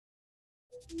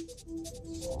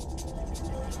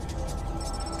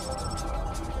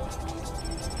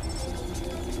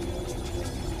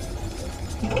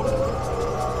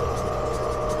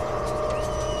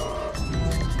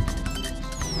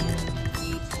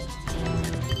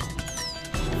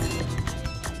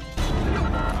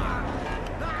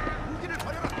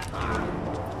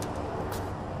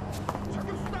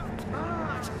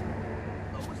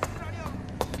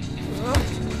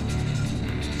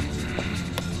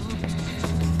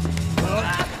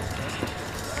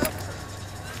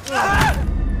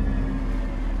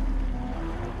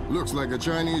Looks like a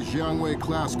Chinese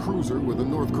Jiangwei-class cruiser with a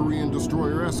North Korean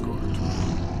destroyer escort.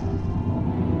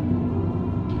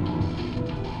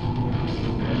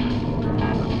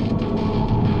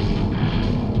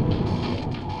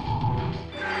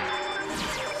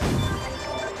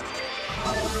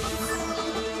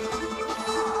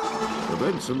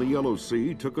 Events in the Yellow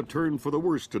Sea took a turn for the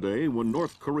worse today when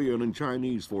North Korean and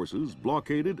Chinese forces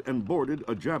blockaded and boarded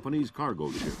a Japanese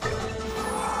cargo ship.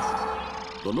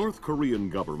 The North Korean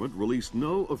government released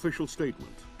no official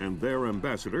statement, and their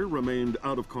ambassador remained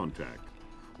out of contact.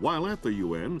 While at the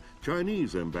UN,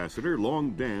 Chinese Ambassador Long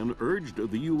Dan urged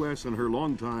the U.S. and her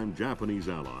longtime Japanese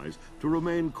allies to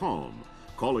remain calm,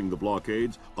 calling the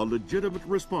blockades a legitimate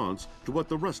response to what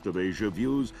the rest of Asia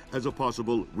views as a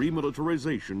possible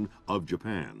remilitarization of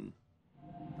Japan.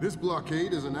 This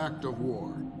blockade is an act of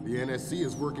war. The NSC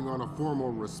is working on a formal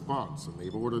response, and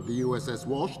they've ordered the USS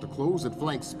Walsh to close at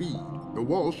flank speed. The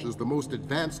Walsh is the most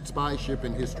advanced spy ship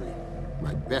in history.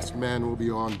 My best man will be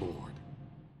on board.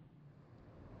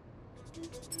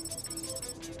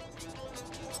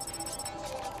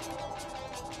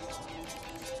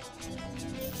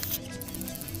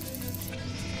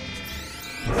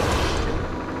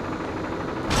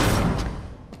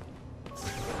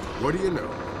 What do you know?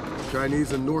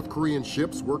 Chinese and North Korean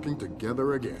ships working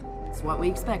together again. It's what we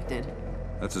expected.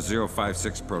 That's a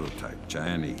 056 prototype,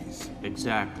 Chinese.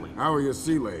 Exactly. How are your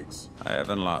sea legs? I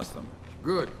haven't lost them.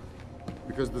 Good.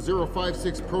 Because the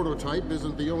 056 prototype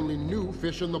isn't the only new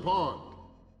fish in the pond.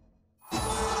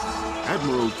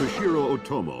 Admiral Toshiro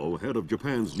Otomo, head of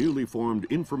Japan's newly formed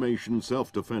Information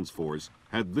Self-Defense Force,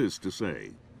 had this to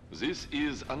say. This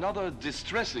is another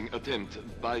distressing attempt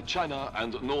by China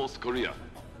and North Korea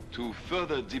to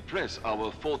further depress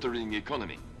our faltering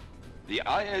economy. The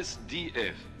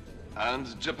ISDF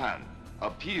and Japan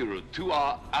appeal to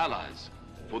our allies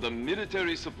for the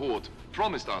military support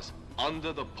promised us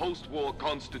under the post-war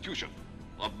constitution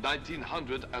of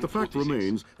 1946. The fact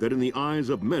remains that in the eyes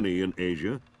of many in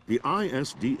Asia, the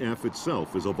ISDF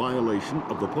itself is a violation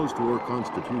of the post-war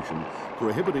constitution,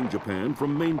 prohibiting Japan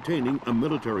from maintaining a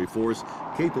military force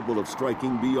capable of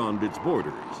striking beyond its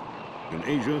borders. In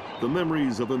Asia, the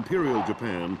memories of Imperial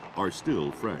Japan are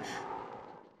still fresh.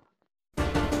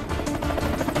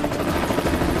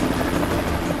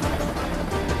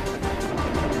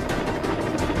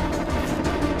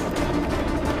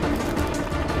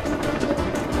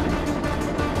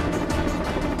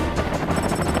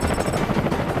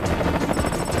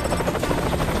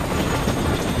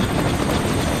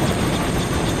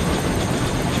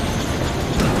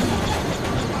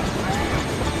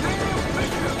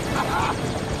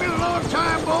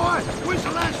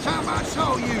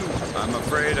 I'm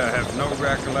afraid I have no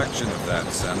recollection of that,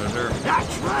 Senator.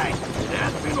 That's right. It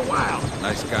has been a while.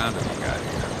 Nice condo you got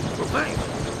here. Well,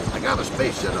 thanks. I got a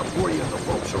space set up for you in the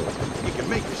forecastle. You can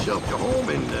make yourself to home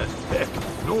and, heck,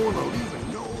 no one will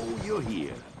even know you're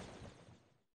here.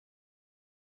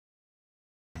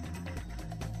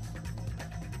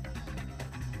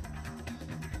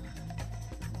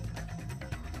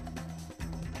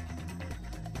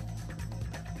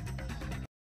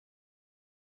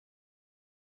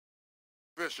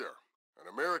 Fisher, an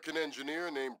American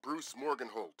engineer named Bruce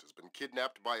Morgenholt, has been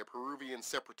kidnapped by a Peruvian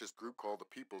separatist group called the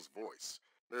People's Voice.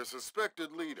 Their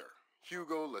suspected leader,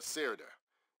 Hugo Lacerda,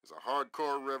 is a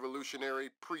hardcore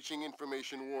revolutionary preaching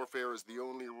information warfare as the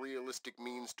only realistic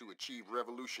means to achieve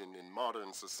revolution in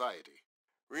modern society.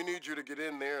 We need you to get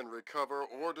in there and recover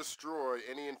or destroy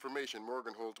any information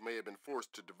Morgenholt may have been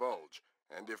forced to divulge,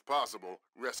 and if possible,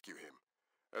 rescue him.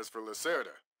 As for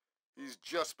Lacerda, he's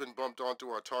just been bumped onto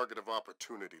our target of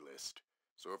opportunity list.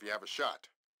 So if you have a shot,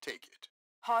 take it.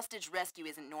 Hostage rescue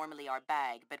isn't normally our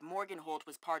bag, but Morgenholt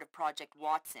was part of Project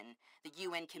Watson, the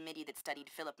UN committee that studied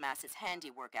Philip Mass's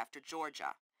handiwork after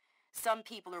Georgia. Some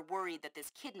people are worried that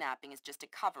this kidnapping is just a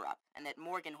cover-up, and that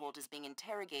Morgenholt is being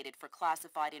interrogated for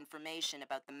classified information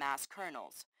about the Mass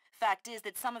kernels. Fact is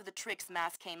that some of the tricks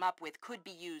Mass came up with could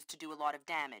be used to do a lot of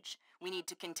damage. We need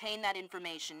to contain that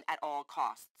information at all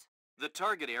costs. The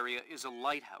target area is a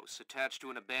lighthouse attached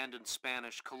to an abandoned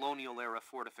Spanish colonial-era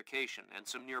fortification and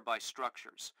some nearby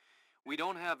structures. We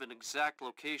don't have an exact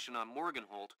location on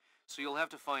Morgenholt, so you'll have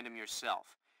to find him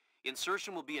yourself.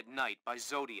 Insertion will be at night by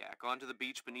Zodiac onto the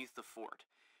beach beneath the fort.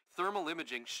 Thermal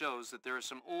imaging shows that there are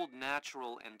some old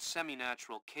natural and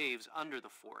semi-natural caves under the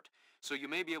fort, so you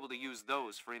may be able to use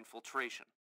those for infiltration.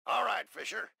 All right,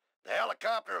 Fisher. The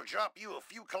helicopter will drop you a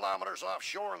few kilometers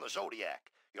offshore in the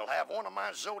Zodiac. You'll have one of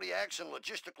my Zodiacs and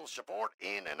logistical support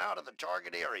in and out of the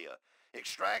target area.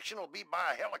 Extraction will be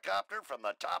by helicopter from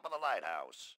the top of the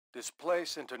lighthouse.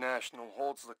 Displace International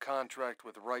holds the contract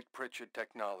with Wright Pritchard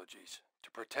Technologies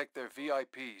to protect their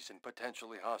VIPs in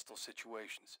potentially hostile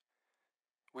situations.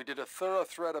 We did a thorough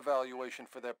threat evaluation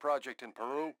for their project in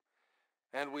Peru,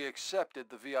 and we accepted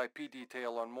the VIP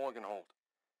detail on Morgenholt.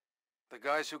 The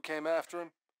guys who came after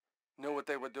him knew what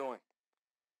they were doing.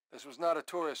 This was not a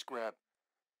tourist grab.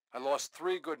 I lost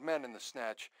 3 good men in the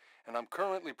snatch, and I'm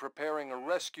currently preparing a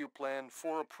rescue plan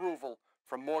for approval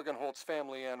from Morgenholt's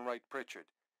family and Wright Pritchard.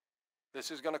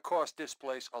 This is going to cost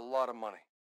Displace a lot of money.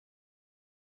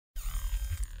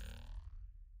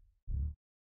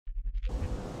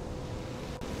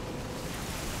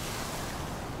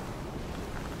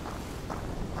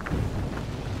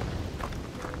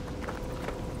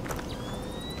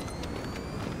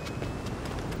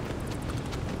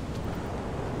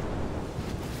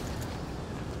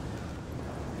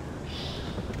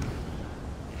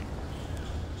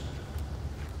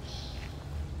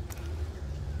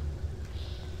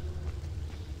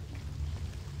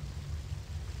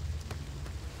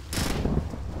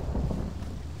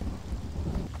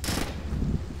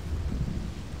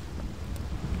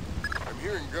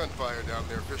 Hearing gunfire down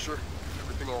there, Fisher.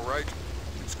 Everything all right?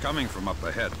 It's coming from up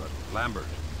ahead, but Lambert.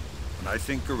 And I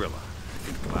think guerrilla. I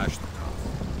think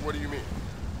Kalashnikov. What do you mean?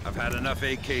 I've had enough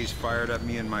AKs fired at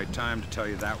me in my time to tell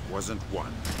you that wasn't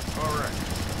one. All right.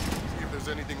 See if there's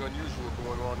anything unusual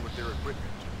going on with their equipment.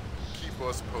 Keep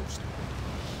us posted.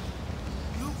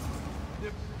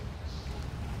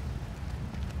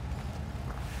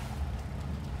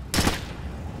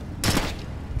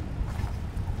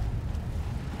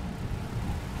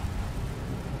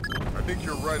 I think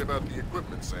you're right about the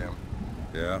equipment, Sam.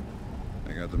 Yeah?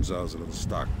 They got themselves a little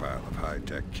stockpile of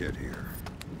high-tech kit here.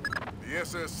 The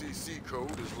SSCC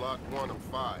code is lot 1 of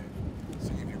 5.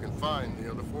 See if you can find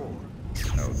the other 4.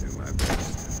 I'll do my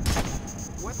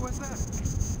best. What was that?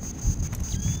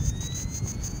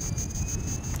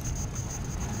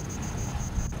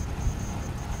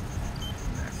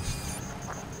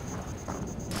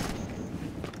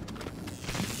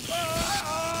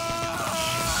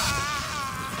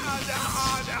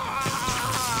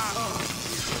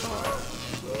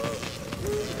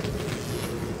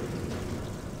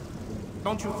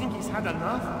 Don't you think he's had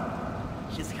enough?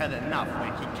 He's had enough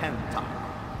when he can't talk.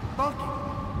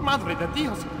 Talking? Madre de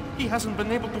Dios, he hasn't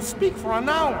been able to speak for an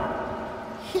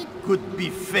hour. He could be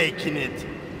faking it.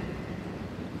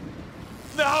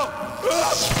 No!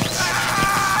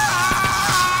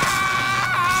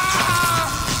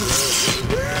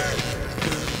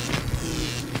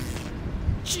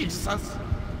 Jesus!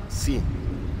 See,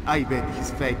 I bet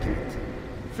he's faking it.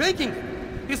 Faking?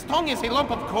 His tongue is a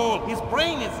lump of coal. His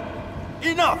brain is...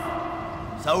 Enough!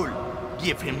 Saul,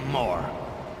 give him more.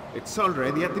 It's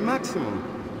already at the maximum.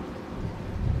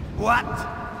 What?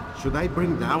 Should I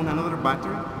bring down another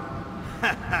battery?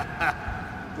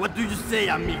 What do you say,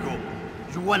 amigo?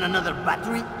 You want another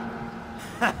battery?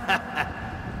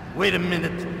 Wait a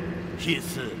minute.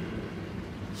 His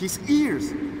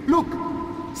ears! Look!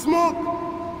 Smoke!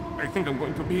 I think I'm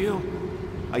going to be ill.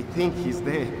 I think he's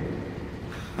dead.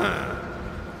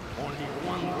 Only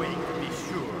one way to be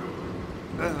sure.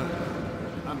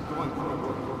 I'm going for a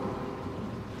walk.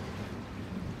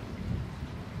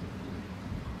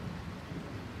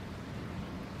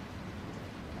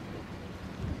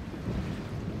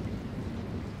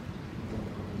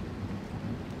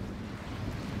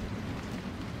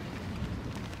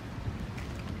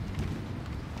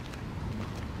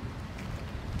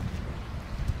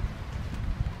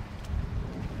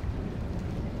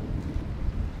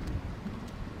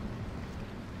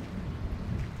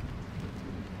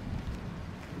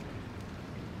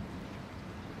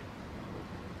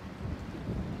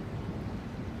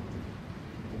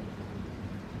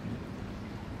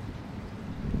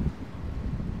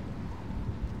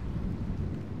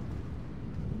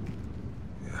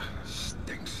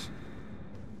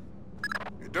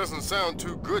 It doesn't sound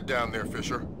too good down there,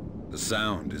 Fisher. The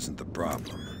sound isn't the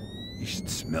problem. You should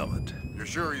smell it. You're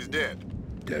sure he's dead?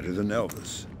 Deader than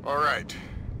Elvis. All right.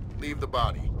 Leave the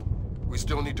body. We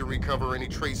still need to recover any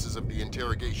traces of the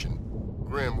interrogation.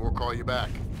 Grim, we'll call you back.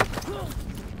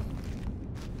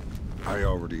 I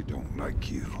already don't like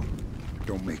you.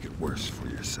 Don't make it worse for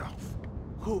yourself.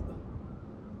 Who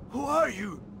are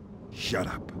you? Shut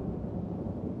up.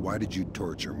 Why did you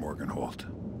torture Morgan Holt?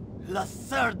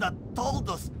 Lacerda told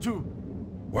us to.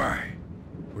 Why?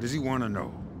 What does he want to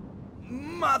know?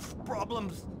 Math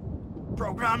problems.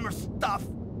 Programmer stuff.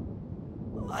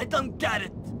 I don't get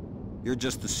it. You're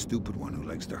just the stupid one who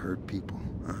likes to hurt people,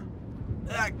 huh?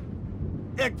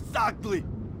 Exactly.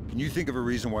 Can you think of a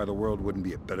reason why the world wouldn't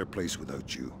be a better place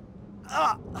without you?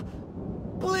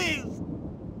 Please.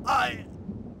 I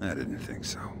didn't think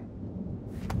so.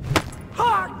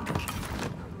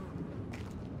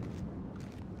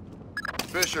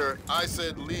 Fisher, I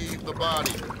said leave the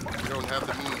body. We don't have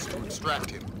the means to extract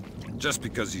him. Just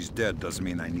because he's dead doesn't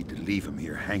mean I need to leave him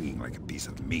here hanging like a piece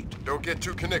of meat. Don't get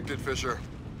too connected, Fisher.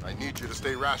 I need you to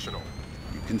stay rational.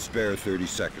 You can spare 30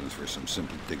 seconds for some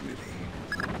simple dignity.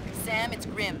 Sam, it's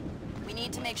Grim. We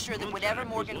need to make sure that whatever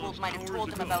Morgan Holt might have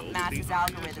told him about Mass's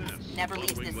algorithms never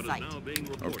leaves this site.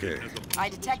 Okay. I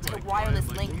detected a wireless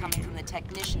link coming from the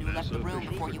technician who left the room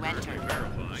before you entered.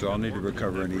 So I'll need to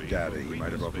recover any data he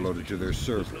might have uploaded to their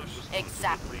servers.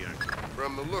 Exactly.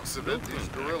 From the looks of it, these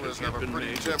guerrillas have a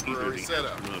pretty temporary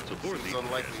setup. Seems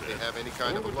unlikely they have any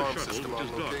kind of alarm system on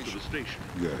location.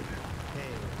 Good.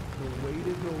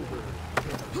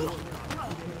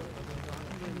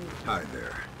 Hi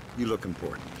there. You look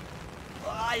important.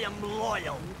 I am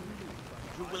loyal.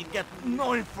 You will get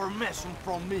no information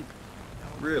from me.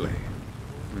 Really?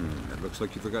 It looks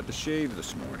like you forgot to shave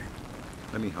this morning.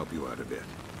 Let me help you out a bit.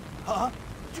 Huh?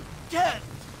 You can't!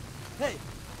 Hey,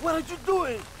 what are you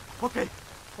doing? Okay.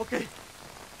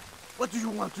 What do you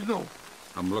want to know?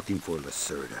 I'm looking for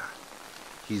Lacerda.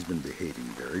 He's been behaving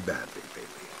very badly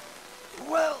lately.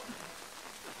 Well,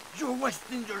 you're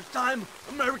wasting your time,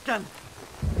 American.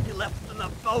 He left in a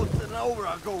boat an hour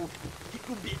ago. He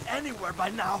could be anywhere by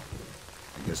now.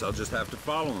 I guess I'll just have to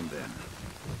follow him then.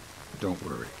 Don't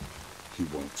worry. He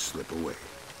won't slip away.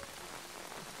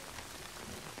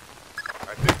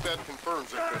 I think that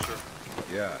confirms it, Fisher.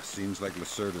 Yeah, seems like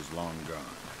Lacerda's long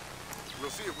gone.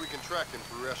 We'll see if we can track him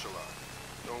through Echelon.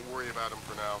 Don't worry about him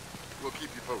for now. We'll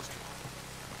keep you posted.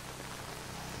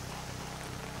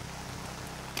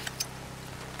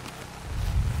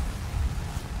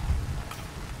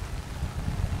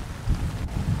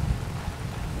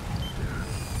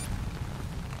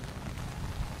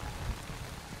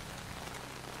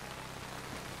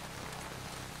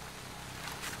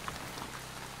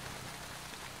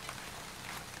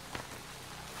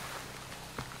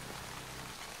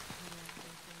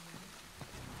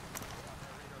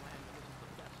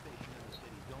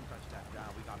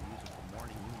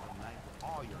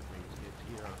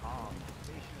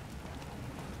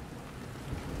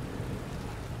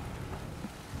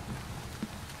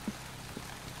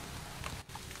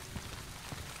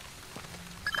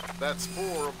 That's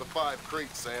 4 of the 5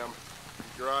 crates, Sam.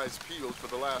 Keep your eyes peeled for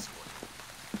the last one.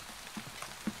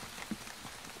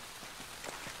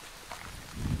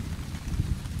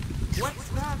 What's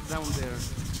that down there?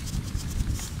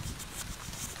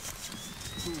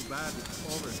 Too bad it's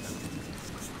over now.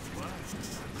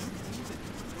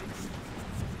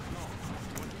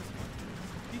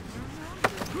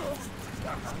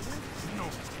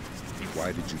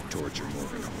 Why did you torture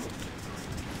Morgan Holt?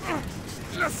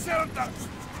 Lacerda!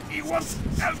 He wants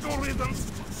algorithms.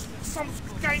 Some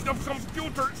kind of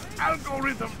computer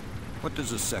algorithm. What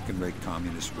does a second-rate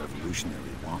communist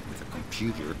revolutionary want with a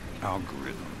computer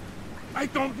algorithm? I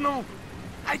don't know.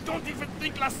 I don't even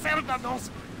think Lacerda knows.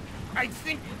 I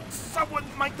think someone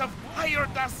might have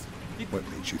hired us. What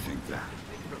made you think that?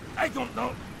 I don't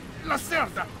know.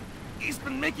 Lacerda, he's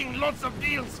been making lots of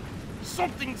deals.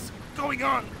 Something's going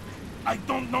on. I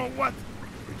don't know what.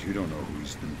 But you don't know who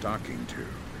he's been talking to.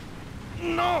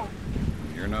 No!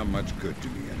 You're not much good to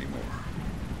me anymore.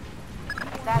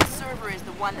 That server is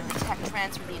the one that the tech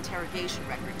transferred the interrogation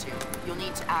record to. You'll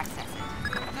need to access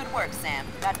it. Good work, Sam.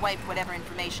 That wiped whatever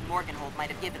information Morgan Holt might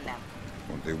have given them.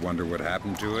 Won't they wonder what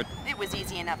happened to it? It was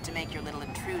easy enough to make your little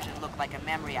intrusion look like a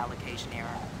memory allocation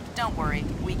error. Don't worry,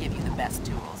 we give you the best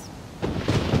tools.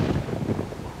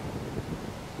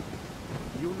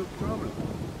 You look troubled.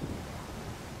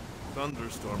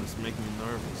 Thunderstorm is making me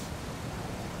nervous.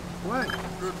 Why?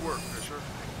 Good work, Fisher.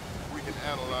 We can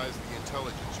analyze the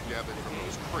intelligence you gathered from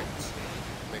those crates.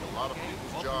 Make a lot of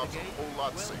people's jobs a whole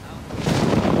lot safer.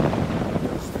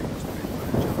 Those things make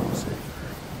my job safer.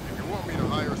 If you want me to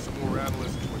hire some more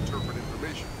analysts to interpret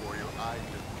information for you, I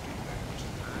can do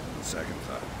that. On second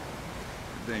thought,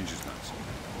 the danger's not so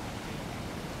bad.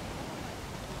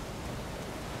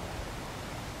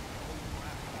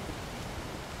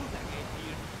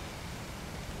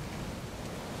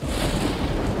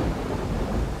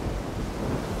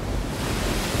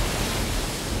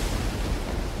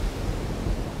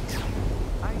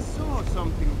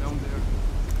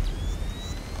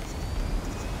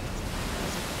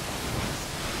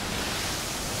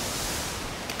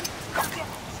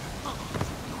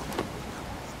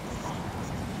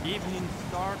 Evening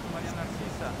Star to Maria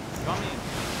Narcisa. Come in.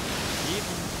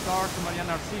 Evening Star to Maria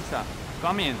Narcisa.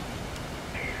 Come in.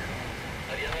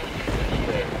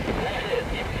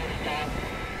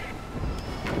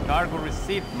 Cargo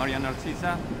received, Maria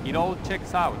Narcisa. It all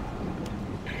checks out.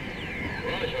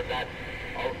 Roger that.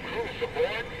 Our crew's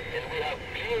aboard, and we have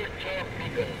clear talk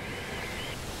beacon.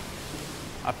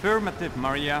 Affirmative,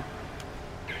 Maria.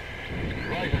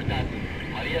 Roger that.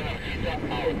 Maria Narcisa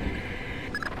out.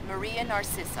 Maria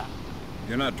Narcisa.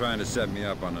 You're not trying to set me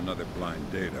up on another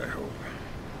blind date, I hope.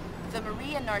 The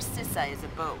Maria Narcisa is a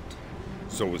boat.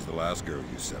 So was the last girl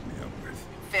you set me up with.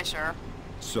 Fisher.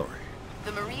 Sorry.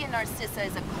 The Maria Narcisa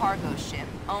is a cargo ship,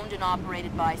 owned and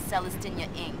operated by Celestina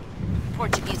Inc.,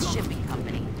 Portuguese shipping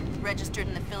company. Registered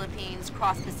in the Philippines,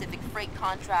 cross-Pacific freight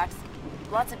contracts.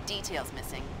 Lots of details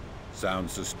missing.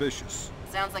 Sounds suspicious.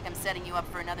 Sounds like I'm setting you up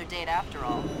for another date after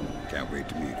all. Can't wait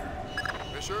to meet her.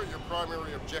 Fisher, your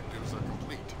primary objectives are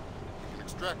complete. We can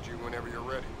extract you whenever you're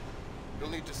ready. You'll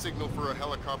need to signal for a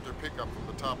helicopter pickup from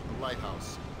the top of the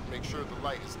lighthouse. Make sure the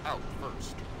light is out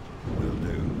first. Will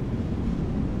do.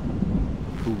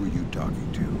 Who were you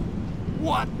talking to?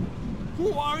 What?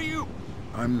 Who are you?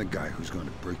 I'm the guy who's going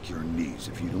to break your knees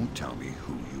if you don't tell me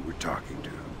who you were talking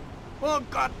to. Oh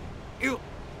God,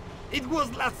 it was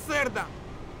Lacerda.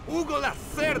 Hugo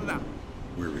Lacerda.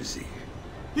 Where is he?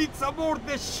 It's aboard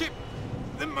the ship,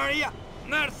 the Maria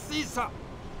Narcisa.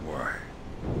 Why?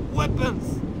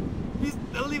 Weapons. He's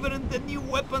delivering the new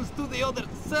weapons to the other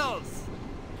cells.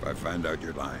 If I find out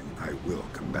you're lying, I will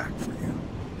come back for you.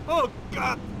 Oh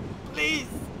God, please.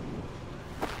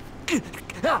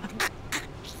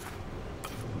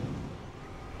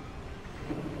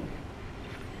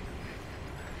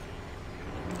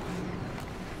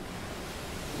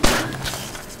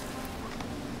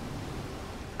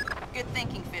 Good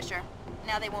thinking, Fisher.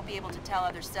 Now they won't be able to tell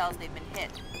other cells they've been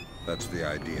hit. That's the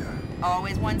idea.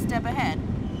 Always one step ahead.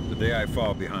 The day I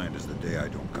fall behind is the day I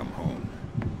don't come home.